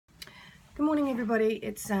Good morning, everybody.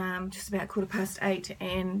 It's just about 8:15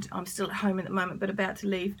 and I'm still at home at the moment, but about to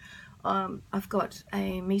leave. I've got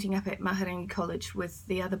a meeting up at Maharangi College with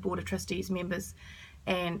the other Board of Trustees members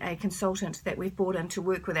and a consultant that we've brought in to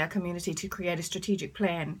work with our community to create a strategic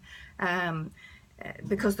plan,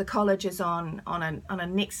 because the college is on a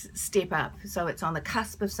next step up, so it's on the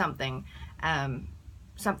cusp of something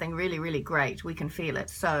really, really great. We can feel it.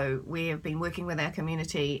 So we have been working with our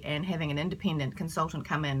community and having an independent consultant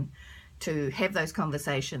come in to have those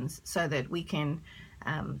conversations so that we can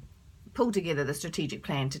pull together the strategic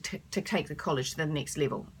plan to take the college to the next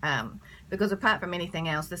level. Because apart from anything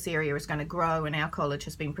else, this area is going to grow, and our college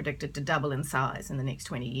has been predicted to double in size in the next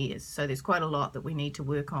 20 years. So there's quite a lot that we need to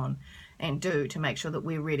work on and do to make sure that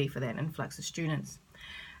we're ready for that influx of students.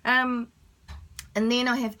 And then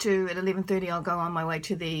I have to, at 11:30, I'll go on my way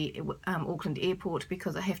to the Auckland airport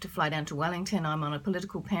because I have to fly down to Wellington. I'm on a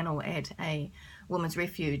political panel at a women's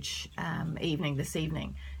refuge evening this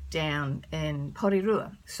evening down in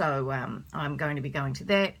Porirua. So I'm going to be going to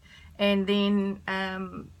that. And then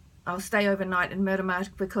I'll stay overnight in Miramar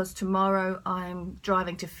because tomorrow I'm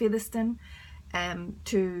driving to Featherston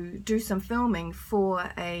to do some filming for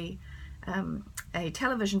a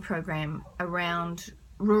television program around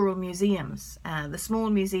rural museums, the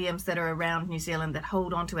small museums that are around New Zealand that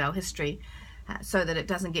hold on to our history so that it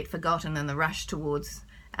doesn't get forgotten in the rush towards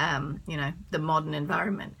the modern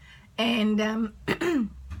environment. And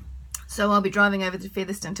so I'll be driving over to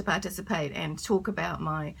Featherston to participate and talk about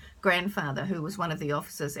my grandfather, who was one of the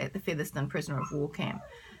officers at the Featherston prisoner of war camp.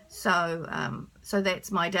 So so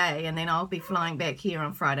that's my day, and then I'll be flying back here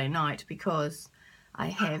on Friday night because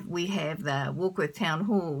we have the Warkworth Town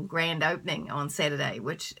Hall grand opening on Saturday,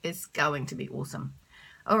 which is going to be awesome.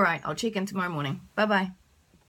 All right, I'll check in tomorrow morning. Bye-bye.